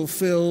 Jesus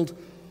fulfilled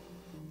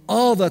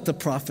all that the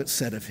prophets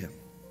said of him.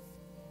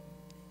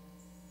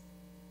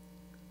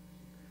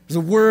 There's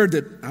a word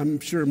that I'm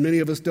sure many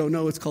of us don't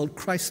know. It's called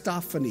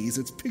Christophanies.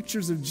 It's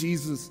pictures of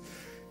Jesus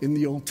in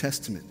the Old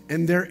Testament.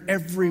 And they're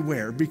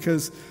everywhere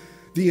because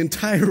the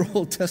entire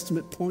Old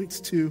Testament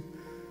points to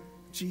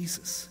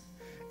Jesus.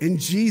 And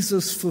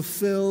Jesus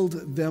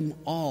fulfilled them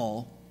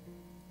all.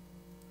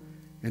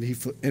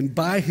 And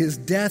by his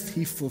death,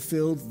 he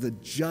fulfilled the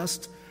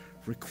just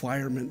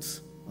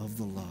requirements of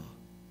the law.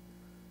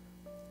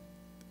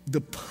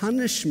 The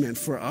punishment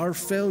for our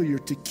failure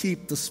to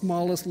keep the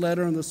smallest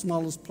letter and the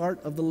smallest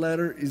part of the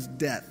letter is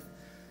death.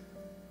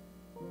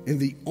 And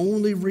the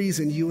only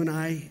reason you and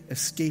I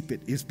escape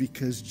it is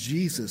because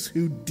Jesus,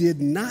 who did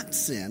not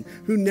sin,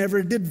 who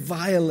never did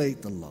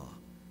violate the law,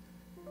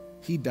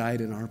 he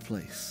died in our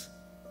place.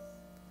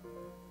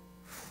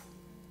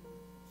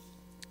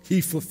 He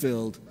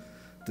fulfilled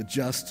the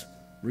just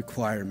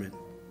requirement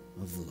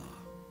of the law.